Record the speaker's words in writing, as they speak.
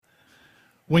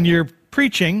when you're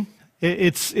preaching,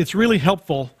 it's really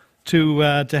helpful to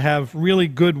have really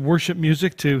good worship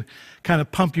music to kind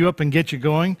of pump you up and get you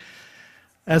going.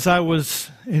 As I was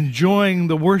enjoying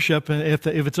the worship, and if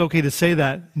it's okay to say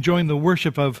that, enjoying the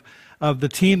worship of the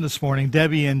team this morning,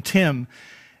 Debbie and Tim,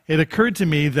 it occurred to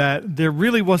me that there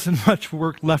really wasn't much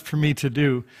work left for me to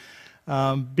do,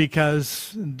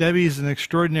 because Debbie's an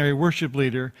extraordinary worship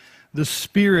leader. The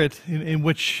spirit in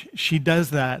which she does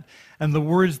that and the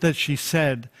words that she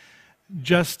said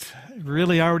just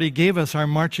really already gave us our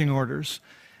marching orders.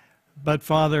 But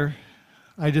Father,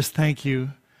 I just thank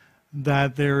you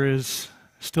that there is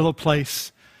still a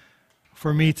place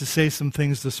for me to say some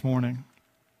things this morning.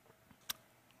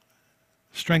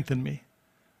 Strengthen me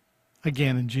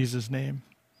again in Jesus' name.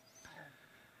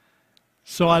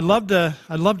 So I'd love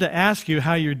to ask you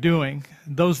how you're doing.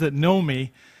 Those that know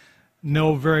me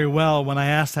know very well when I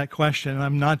ask that question, and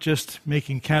I'm not just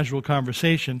making casual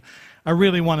conversation. I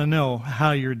really want to know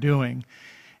how you're doing.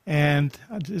 And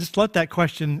just let that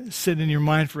question sit in your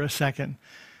mind for a second.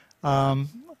 I'm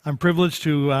privileged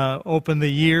to open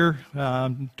the year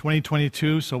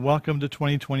 2022, so welcome to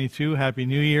 2022. Happy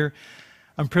New Year.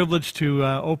 I'm privileged to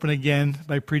open again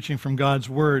by preaching from God's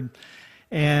Word.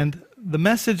 And the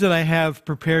message that I have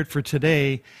prepared for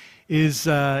today is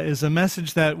a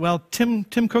message that, well, Tim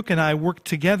Cook and I worked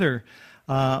together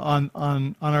on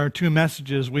our two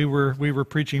messages. We were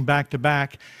preaching back to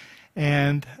back,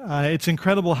 and it's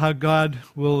incredible how God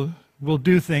will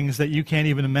do things that you can't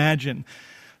even imagine.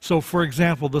 So, for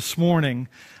example, this morning,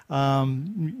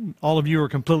 all of you are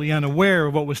completely unaware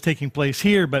of what was taking place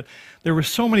here, but there were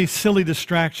so many silly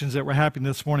distractions that were happening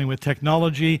this morning with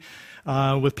technology,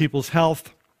 with people's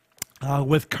health,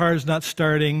 with cars not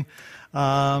starting,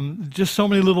 just so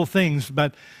many little things.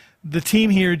 But the team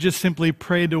here just simply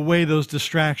prayed away those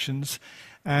distractions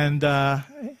and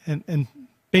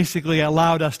basically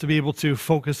allowed us to be able to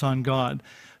focus on God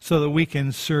so that we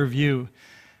can serve you.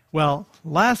 Well,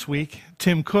 last week,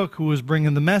 Tim Cook, who was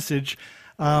bringing the message,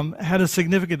 had a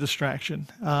significant distraction.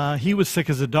 He was sick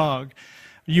as a dog.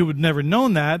 You would never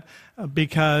known that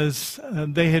because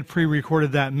they had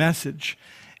pre-recorded that message.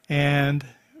 And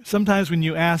sometimes when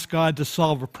you ask God to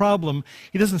solve a problem,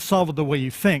 He doesn't solve it the way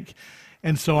you think.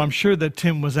 And so I'm sure that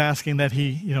Tim was asking that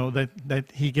he,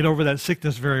 that he get over that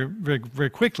sickness very, very, very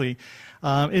quickly.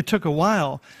 It took a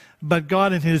while, but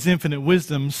God in His infinite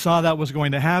wisdom saw that was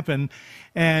going to happen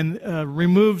and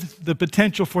removed the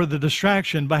potential for the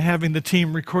distraction by having the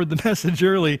team record the message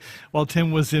early while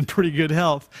Tim was in pretty good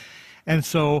health. And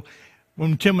so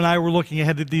when Tim and I were looking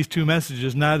ahead at these two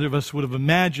messages, neither of us would have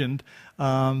imagined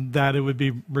that it would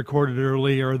be recorded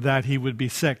early or that he would be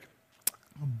sick.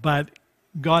 But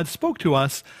God spoke to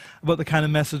us about the kind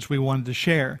of message we wanted to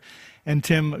share. And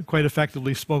Tim quite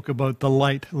effectively spoke about the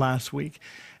light last week.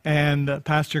 And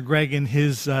Pastor Greg in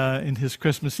his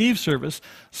Christmas Eve service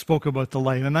spoke about the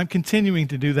light. And I'm continuing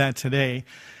to do that today.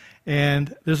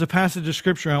 And there's a passage of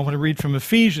Scripture I want to read from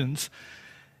Ephesians.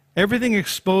 Everything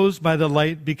exposed by the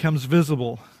light becomes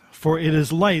visible, for it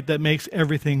is light that makes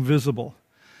everything visible.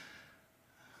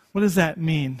 What does that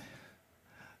mean?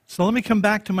 So let me come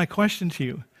back to my question to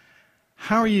you.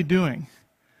 How are you doing?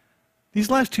 These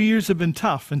last 2 years have been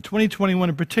tough, and 2021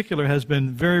 in particular has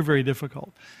been very, very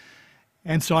difficult.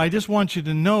 And so I just want you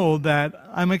to know that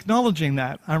I'm acknowledging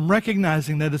that. I'm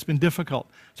recognizing that it's been difficult.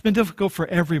 It's been difficult for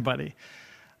everybody.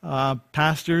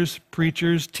 Pastors,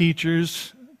 preachers,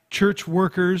 teachers, church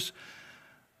workers.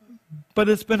 But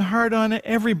it's been hard on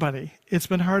everybody. It's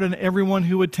been hard on everyone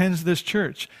who attends this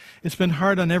church. It's been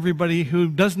hard on everybody who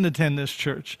doesn't attend this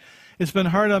church. It's been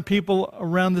hard on people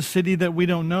around the city that we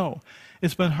don't know.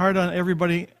 It's been hard on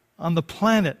everybody on the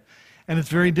planet. And it's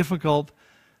very difficult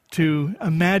to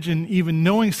imagine even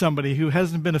knowing somebody who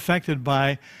hasn't been affected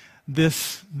by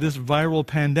this viral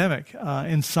pandemic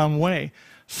in some way,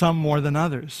 some more than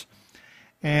others.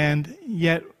 And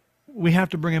yet we have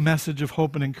to bring a message of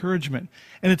hope and encouragement.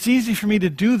 And it's easy for me to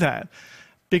do that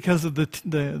because of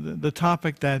the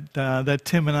topic that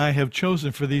Tim and I have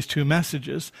chosen for these two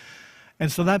messages.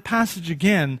 And so that passage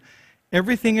again,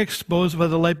 everything exposed by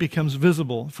the light becomes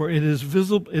visible, for it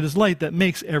is light that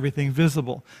makes everything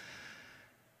visible.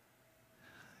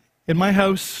 In my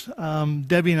house,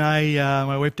 Debbie and I,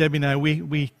 my wife Debbie and I,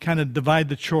 we kind of divide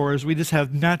the chores. We just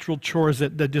have natural chores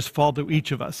that just fall to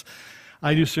each of us.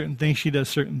 I do certain things, she does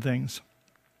certain things.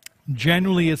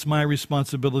 Generally, it's my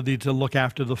responsibility to look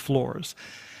after the floors.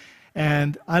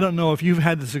 And I don't know if you've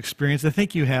had this experience, I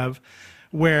think you have,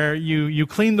 where you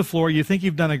clean the floor, you think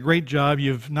you've done a great job,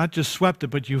 you've not just swept it,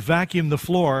 but you vacuumed the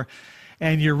floor,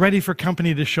 and you're ready for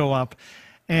company to show up.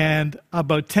 And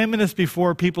about 10 minutes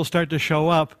before people start to show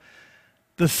up,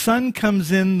 the sun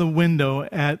comes in the window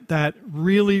at that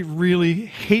really, really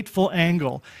hateful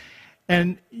angle,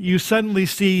 and you suddenly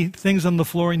see things on the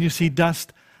floor and you see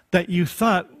dust that you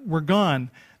thought were gone,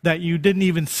 that you didn't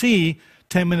even see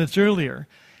 10 minutes earlier.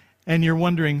 And you're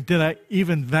wondering, did I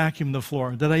even vacuum the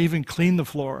floor? Did I even clean the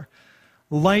floor?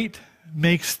 Light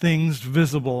makes things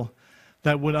visible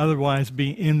that would otherwise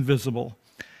be invisible.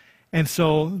 And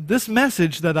so this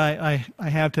message that I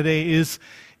have today is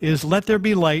let there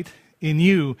be light in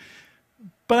you.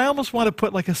 But I almost want to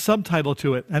put like a subtitle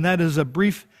to it, and that is a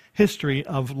brief history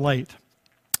of light.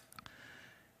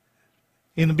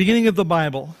 In the beginning of the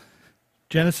Bible,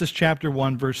 Genesis chapter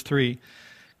 1, verse 3,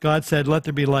 God said, "Let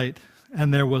there be light,"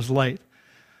 and there was light.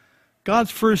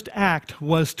 God's first act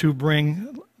was to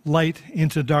bring light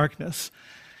into darkness.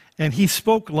 And he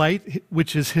spoke light,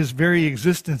 which is his very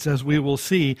existence, as we will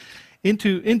see,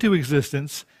 into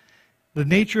existence, the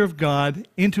nature of God,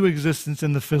 into existence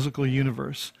in the physical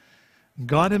universe.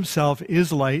 God himself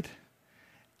is light,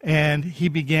 and he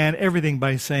began everything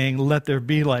by saying, "Let there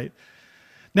be light."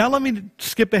 Now let me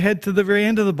skip ahead to the very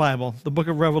end of the Bible, the book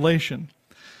of Revelation.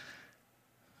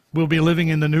 We'll be living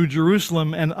in the New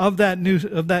Jerusalem, and of that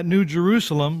new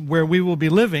Jerusalem where we will be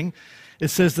living, it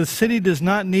says, "The city does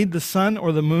not need the sun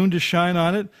or the moon to shine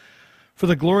on it, for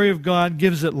the glory of God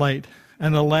gives it light,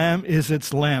 and the Lamb is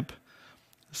its lamp."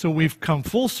 So we've come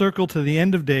full circle to the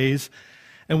end of days,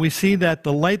 and we see that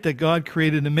the light that God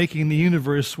created in making the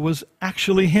universe was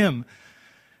actually him,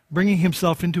 bringing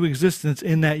himself into existence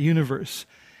in that universe.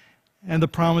 And the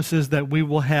promise is that we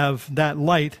will have that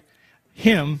light,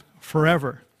 him,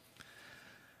 forever.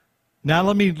 Now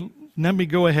let me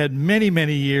go ahead many,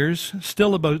 many years,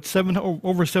 still about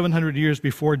over 700 years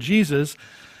before Jesus,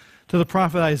 to the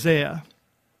prophet Isaiah.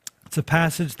 It's a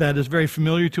passage that is very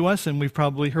familiar to us, and we've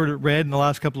probably heard it read in the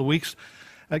last couple of weeks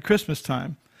at Christmas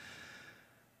time.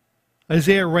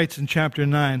 Isaiah writes in chapter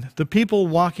 9, "The people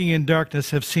walking in darkness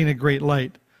have seen a great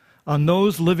light. On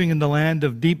those living in the land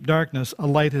of deep darkness, a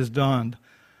light has dawned.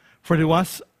 For to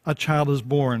us a child is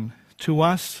born, to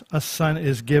us a son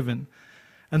is given,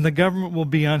 and the government will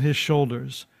be on his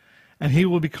shoulders. And he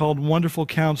will be called Wonderful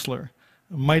Counselor,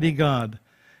 Mighty God,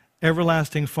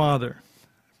 Everlasting Father,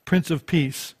 Prince of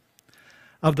Peace.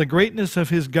 Of the greatness of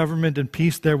his government and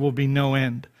peace there will be no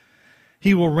end.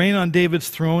 He will reign on David's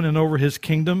throne and over his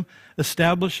kingdom,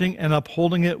 establishing and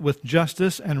upholding it with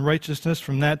justice and righteousness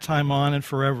from that time on and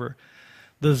forever.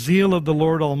 The zeal of the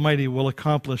Lord Almighty will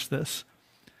accomplish this."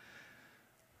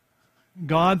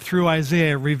 God, through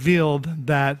Isaiah, revealed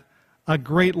that a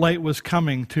great light was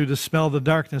coming to dispel the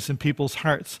darkness in people's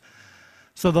hearts.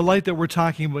 So the light that we're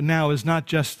talking about now is not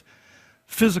just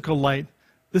physical light.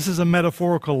 This is a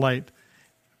metaphorical light,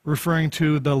 referring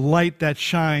to the light that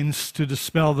shines to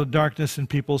dispel the darkness in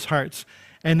people's hearts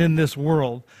and in this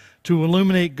world, to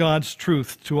illuminate God's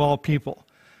truth to all people.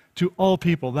 To all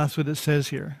people, that's what it says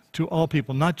here. To all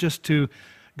people, not just to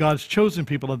God's chosen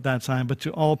people at that time, but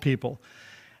to all people.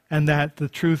 And that the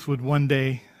truth would one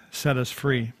day set us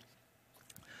free.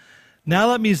 Now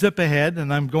let me zip ahead,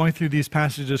 and I'm going through these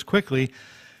passages quickly.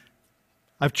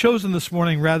 I've chosen this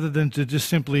morning, rather than to just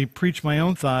simply preach my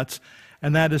own thoughts,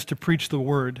 and that is to preach the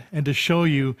Word and to show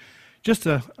you just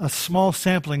a small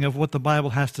sampling of what the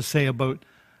Bible has to say about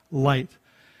light.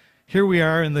 Here we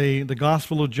are in the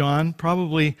Gospel of John,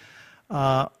 probably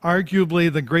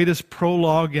arguably the greatest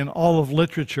prologue in all of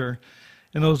literature.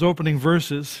 In those opening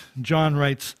verses, John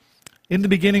writes, "In the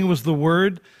beginning was the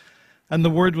Word, and the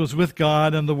Word was with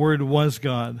God, and the Word was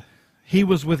God. He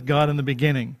was with God in the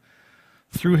beginning.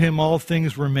 Through him all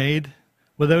things were made.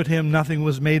 Without him nothing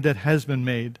was made that has been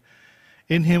made.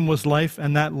 In him was life,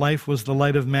 and that life was the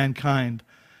light of mankind.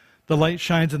 The light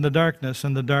shines in the darkness,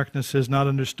 and the darkness has not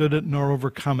understood it nor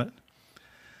overcome it."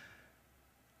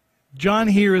 John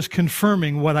here is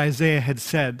confirming what Isaiah had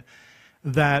said,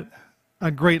 that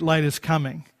a great light is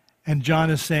coming. And John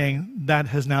is saying that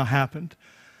has now happened.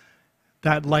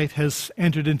 That light has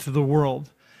entered into the world.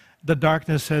 The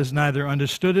darkness has neither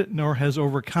understood it nor has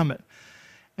overcome it.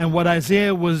 And what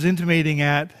Isaiah was intimating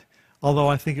at, although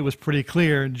I think it was pretty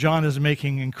clear, John is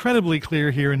making incredibly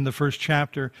clear here in the first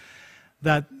chapter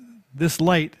that this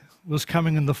light was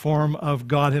coming in the form of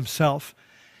God himself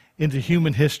into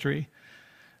human history.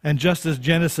 And just as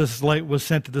Genesis' light was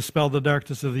sent to dispel the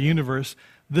darkness of the universe,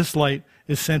 this light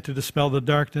is sent to dispel the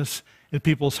darkness in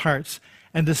people's hearts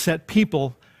and to set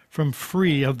people from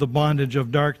free of the bondage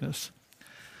of darkness.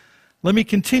 Let me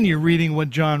continue reading what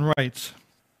John writes.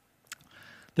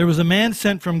 "There was a man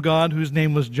sent from God whose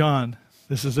name was John."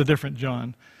 This is a different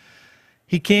John.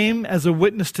 "He came as a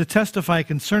witness to testify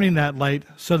concerning that light,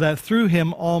 so that through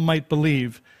him all might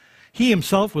believe. He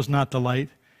himself was not the light.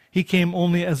 He came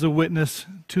only as a witness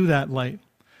to that light.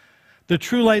 The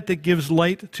true light that gives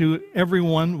light to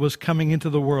everyone was coming into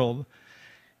the world.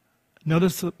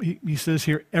 Notice he says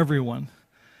here, everyone.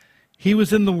 He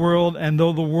was in the world, and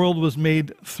though the world was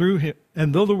made through him,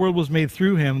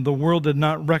 the world did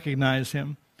not recognize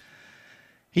him.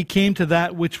 He came to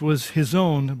that which was his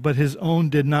own, but his own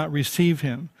did not receive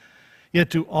him. Yet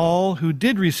to all who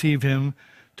did receive him,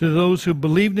 to those who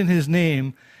believed in his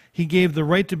name, he gave the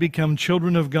right to become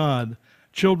children of God,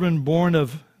 children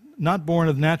not born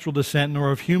of natural descent,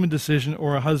 nor of human decision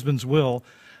or a husband's will,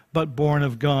 but born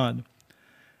of God.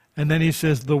 And then he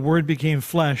says, the Word became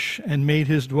flesh and made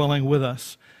his dwelling with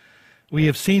us. We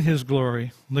have seen his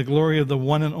glory, the glory of the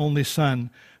one and only Son,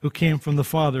 who came from the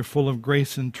Father, full of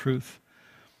grace and truth.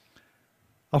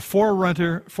 A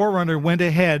forerunner went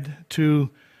ahead to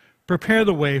prepare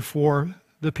the way for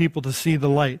the people to see the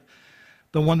light,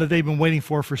 the one that they've been waiting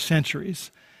for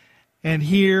centuries. And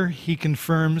here he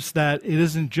confirms that it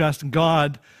isn't just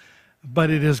God, but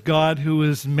it is God who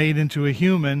is made into a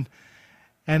human.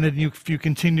 And then if you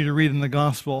continue to read in the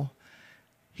gospel,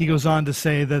 he goes on to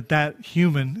say that that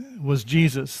human was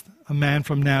Jesus, a man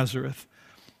from Nazareth.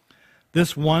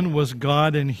 This one was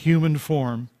God in human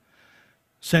form,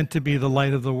 sent to be the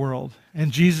light of the world.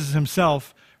 And Jesus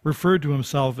himself referred to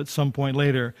himself at some point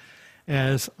later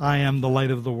as, I am the light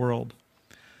of the world.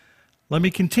 Let me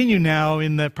continue now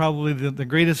in that probably the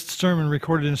greatest sermon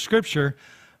recorded in Scripture,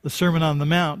 the Sermon on the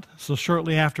Mount. So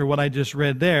shortly after what I just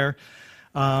read there,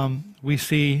 we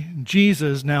see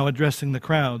Jesus now addressing the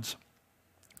crowds.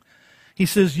 He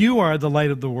says, you are the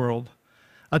light of the world.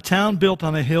 A town built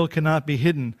on a hill cannot be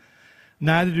hidden.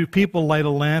 Neither do people light a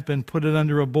lamp and put it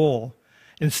under a bowl.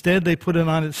 Instead, they put it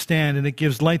on its stand, and it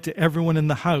gives light to everyone in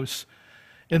the house.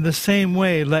 In the same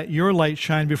way, let your light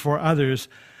shine before others,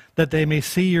 that they may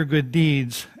see your good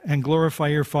deeds and glorify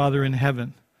your Father in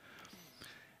heaven.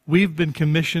 We've been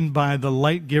commissioned by the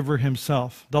light giver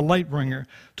himself, the light bringer,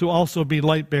 to also be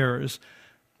light bearers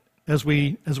as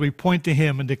we point to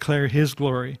him and declare his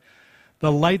glory.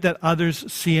 The light that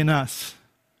others see in us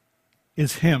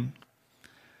is him.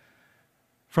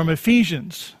 From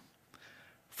Ephesians,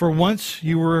 for once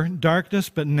you were darkness,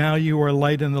 but now you are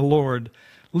light in the Lord.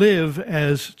 Live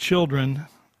as children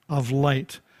of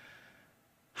light.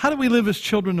 How do we live as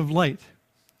children of light?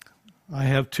 I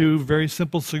have two very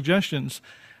simple suggestions,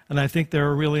 and I think there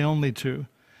are really only two.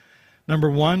 Number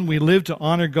one, we live to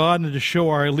honor God and to show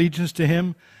our allegiance to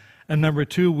him. And number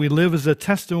two, we live as a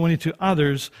testimony to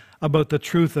others about the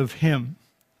truth of him.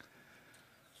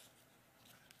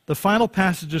 The final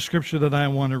passage of Scripture that I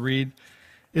want to read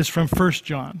is from 1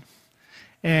 John.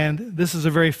 And this is a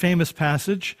very famous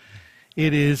passage.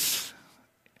 It is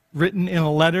written in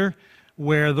a letter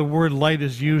where the word light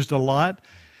is used a lot.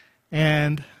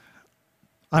 And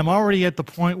I'm already at the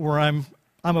point where I'm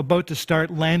about to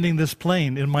start landing this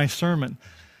plane in my sermon.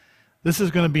 This is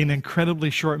going to be an incredibly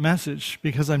short message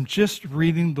because I'm just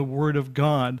reading the Word of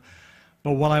God.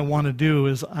 But what I want to do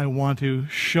is I want to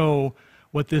show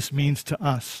what this means to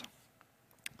us.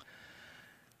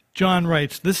 John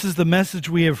writes, this is the message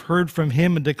we have heard from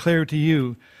him and declare to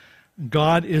you.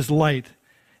 God is light.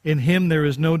 In him there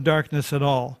is no darkness at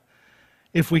all.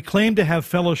 If we claim to have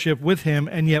fellowship with him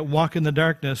and yet walk in the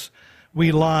darkness,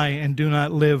 we lie and do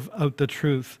not live out the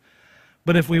truth.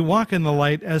 But if we walk in the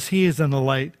light as he is in the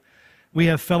light, we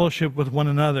have fellowship with one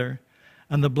another,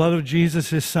 and the blood of Jesus,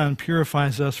 his Son,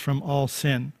 purifies us from all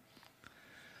sin.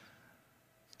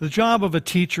 The job of a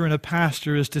teacher and a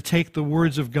pastor is to take the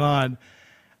words of God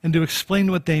and to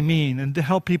explain what they mean and to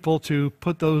help people to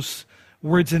put those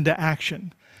words into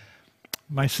action.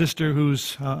 My sister,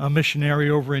 who's a missionary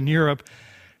over in Europe,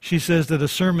 she says that a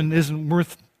sermon isn't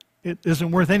worth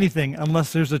anything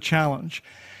unless there's a challenge.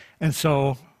 And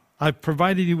so I've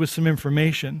provided you with some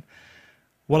information.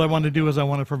 What I want to do is I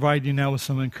want to provide you now with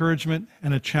some encouragement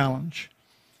and a challenge.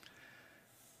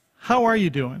 How are you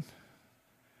doing?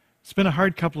 It's been a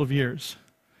hard couple of years.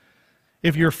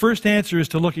 If your first answer is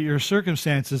to look at your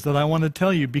circumstances, then I want to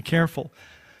tell you, be careful.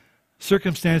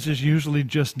 Circumstances usually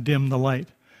just dim the light.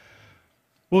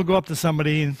 We'll go up to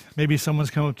somebody, and maybe someone's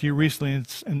come up to you recently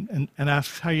and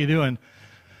asks, how you doing?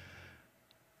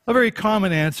 A very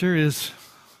common answer is,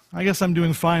 I guess I'm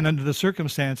doing fine under the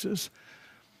circumstances.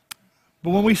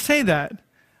 But when we say that,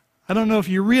 I don't know if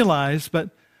you realize,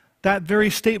 but that very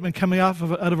statement coming out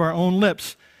of our own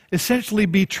lips essentially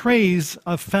betrays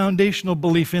a foundational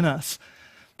belief in us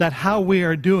that how we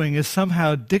are doing is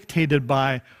somehow dictated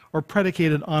by or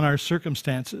predicated on our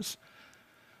circumstances.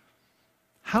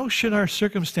 How should our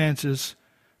circumstances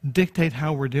dictate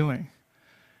how we're doing?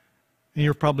 And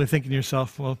you're probably thinking to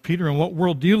yourself, well, Peter, in what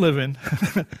world do you live in?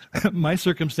 My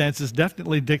circumstances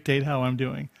definitely dictate how I'm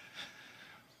doing.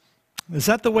 Is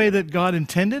that the way that God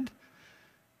intended?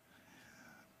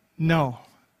 No.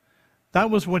 That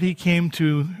was what he came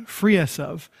to free us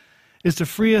of, is to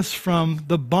free us from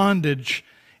the bondage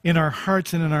in our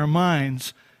hearts and in our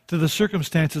minds to the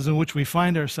circumstances in which we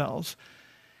find ourselves.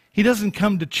 He doesn't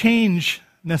come to change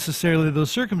necessarily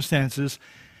those circumstances.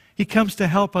 He comes to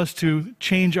help us to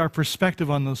change our perspective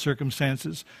on those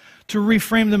circumstances, to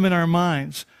reframe them in our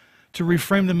minds, to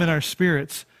reframe them in our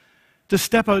spirits, to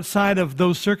step outside of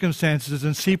those circumstances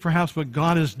and see perhaps what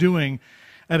God is doing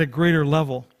at a greater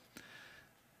level.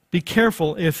 Be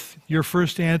careful if your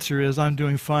first answer is, I'm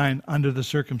doing fine under the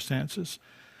circumstances.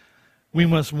 We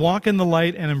must walk in the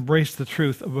light and embrace the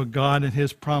truth about God and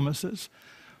his promises.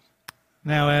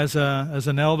 Now, as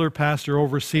an elder, pastor,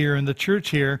 overseer in the church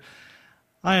here,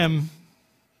 I am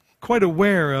quite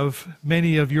aware of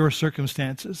many of your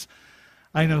circumstances.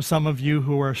 I know some of you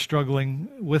who are struggling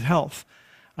with health.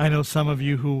 I know some of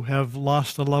you who have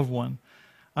lost a loved one.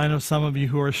 I know some of you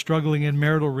who are struggling in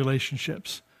marital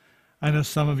relationships. I know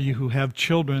some of you who have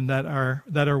children that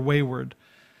are wayward.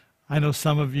 I know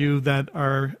some of you that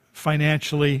are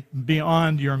financially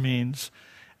beyond your means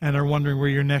and are wondering where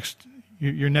your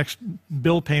next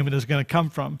bill payment is going to come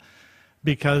from,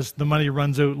 because the money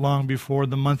runs out long before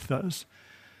the month does.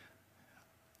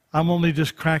 I'm only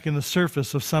just cracking the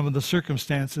surface of some of the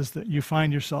circumstances that you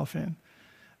find yourself in.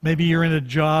 Maybe you're in a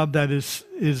job that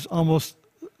is almost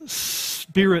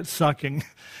spirit-sucking,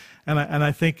 and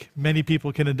I think many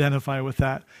people can identify with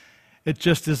that. It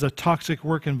just is a toxic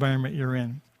work environment you're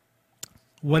in.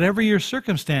 Whatever your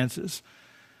circumstances,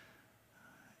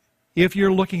 if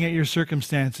you're looking at your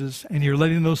circumstances and you're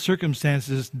letting those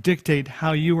circumstances dictate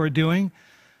how you are doing,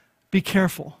 be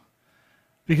careful,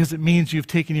 because it means you've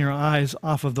taken your eyes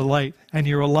off of the light and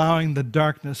you're allowing the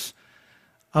darkness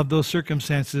of those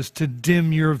circumstances to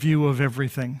dim your view of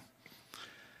everything.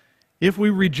 If we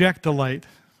reject the light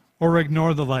or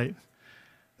ignore the light,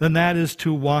 then that is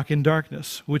to walk in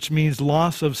darkness, which means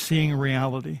loss of seeing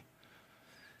reality.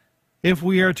 If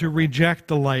we are to reject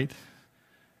the light,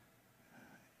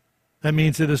 that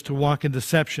means it is to walk in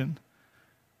deception,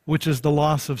 which is the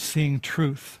loss of seeing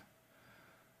truth.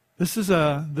 This is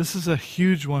a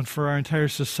huge one for our entire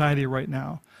society right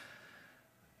now.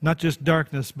 Not just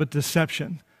darkness, but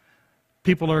deception.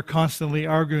 People are constantly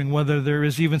arguing whether there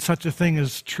is even such a thing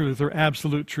as truth or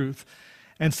absolute truth.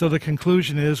 And so the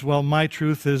conclusion is, well, my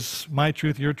truth is my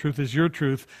truth, your truth is your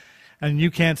truth, and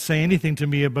you can't say anything to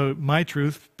me about my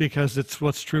truth because it's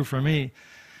what's true for me.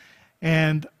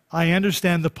 And I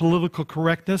understand the political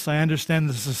correctness. I understand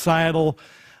the societal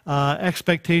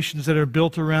expectations that are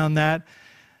built around that.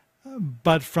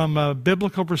 But from a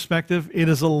biblical perspective, it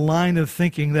is a line of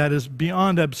thinking that is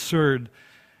beyond absurd.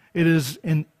 It is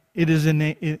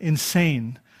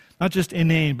insane. Not just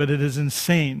inane, but it is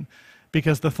insane.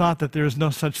 Because the thought that there is no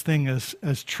such thing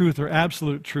as truth or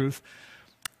absolute truth,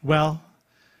 well,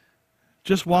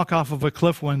 just walk off of a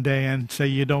cliff one day and say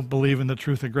you don't believe in the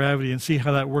truth of gravity and see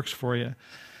how that works for you.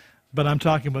 But I'm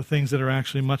talking about things that are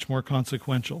actually much more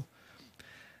consequential.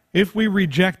 If we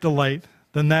reject the light,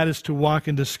 then that is to walk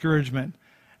in discouragement,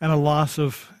 and a loss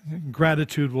of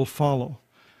gratitude will follow.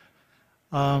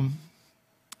 I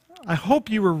hope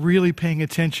you were really paying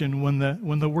attention when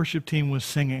the worship team was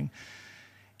singing.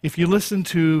 If you listen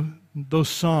to those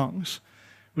songs,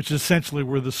 which essentially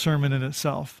were the sermon in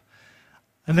itself,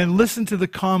 and then listen to the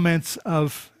comments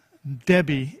of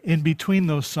Debbie in between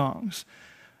those songs,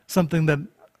 something that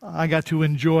I got to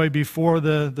enjoy before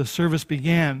the service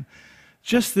began,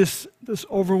 just this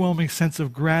overwhelming sense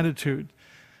of gratitude.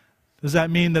 Does that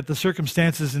mean that the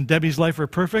circumstances in Debbie's life are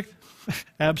perfect?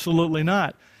 Absolutely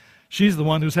not. She's the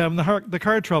one who's having the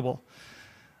car trouble.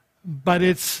 But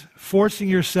it's forcing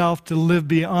yourself to live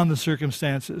beyond the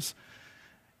circumstances.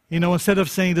 You know, instead of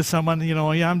saying to someone,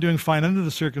 yeah, I'm doing fine under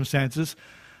the circumstances,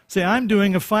 say, I'm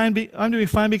doing fine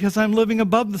because I'm living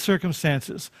above the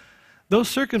circumstances. Those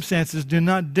circumstances do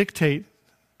not dictate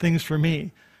things for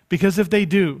me, because if they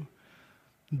do,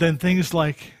 then things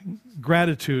like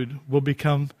gratitude will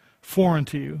become foreign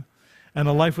to you. And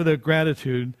a life without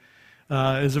gratitude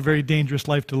is a very dangerous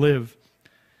life to live.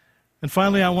 And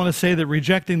finally, I want to say that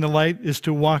rejecting the light is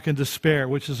to walk in despair,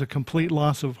 which is a complete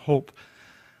loss of hope.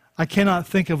 I cannot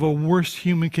think of a worse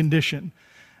human condition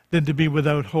than to be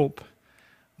without hope.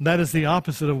 That is the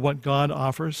opposite of what God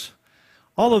offers.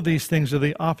 All of these things are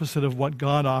the opposite of what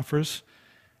God offers.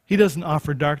 He doesn't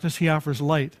offer darkness, he offers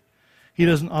light. He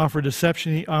doesn't offer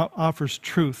deception, he offers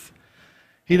truth.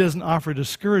 He doesn't offer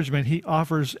discouragement, he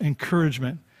offers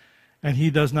encouragement. And he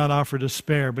does not offer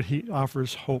despair, but he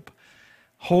offers hope.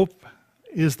 Hope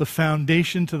is the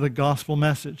foundation to the gospel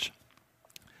message.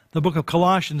 The book of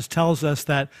Colossians tells us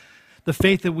that the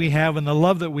faith that we have and the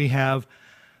love that we have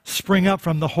spring up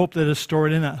from the hope that is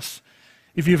stored in us.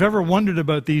 If you've ever wondered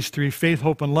about these three, faith,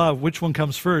 hope, and love, which one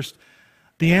comes first?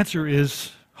 The answer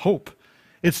is hope.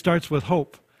 It starts with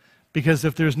hope. Because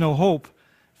if there's no hope,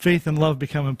 faith and love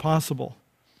become impossible.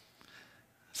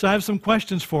 So I have some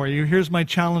questions for you. Here's my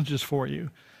challenges for you.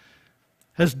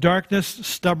 Has darkness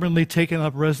stubbornly taken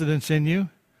up residence in you?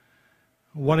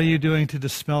 What are you doing to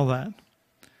dispel that?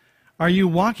 Are you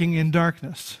walking in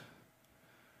darkness?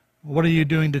 What are you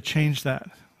doing to change that?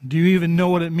 Do you even know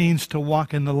what it means to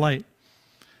walk in the light?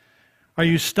 Are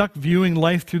you stuck viewing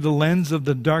life through the lens of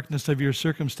the darkness of your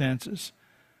circumstances?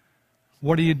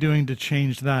 What are you doing to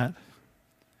change that?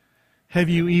 Have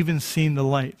you even seen the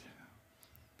light?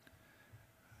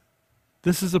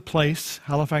 This is a place,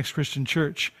 Halifax Christian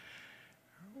Church,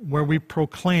 where we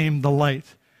proclaim the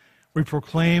light. We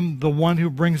proclaim the one who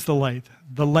brings the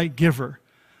light giver,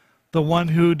 the one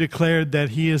who declared that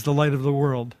he is the light of the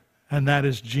world, and that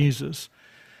is Jesus.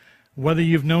 Whether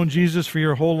you've known Jesus for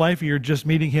your whole life or you're just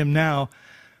meeting him now,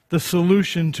 the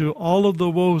solution to all of the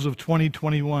woes of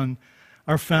 2021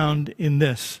 are found in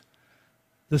this,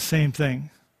 the same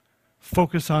thing.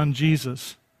 Focus on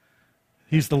Jesus.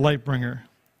 He's the light bringer.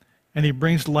 And he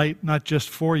brings light not just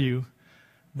for you,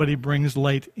 but he brings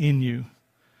light in you.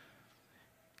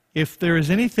 If there is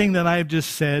anything that I've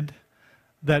just said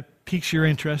that piques your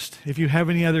interest, if you have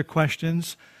any other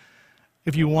questions,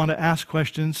 if you want to ask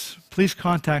questions, please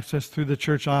contact us through the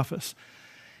church office.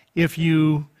 If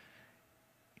you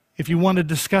want to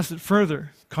discuss it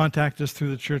further, contact us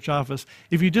through the church office.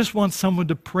 If you just want someone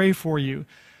to pray for you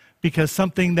because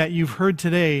something that you've heard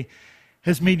today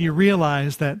has made you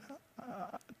realize that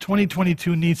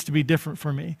 2022 needs to be different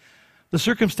for me. The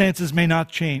circumstances may not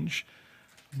change,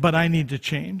 but I need to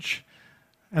change.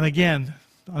 And again,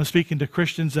 I'm speaking to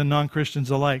Christians and non-Christians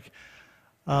alike.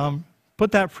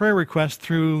 Put that prayer request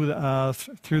through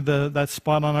that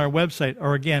spot on our website,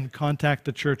 or again, contact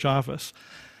the church office.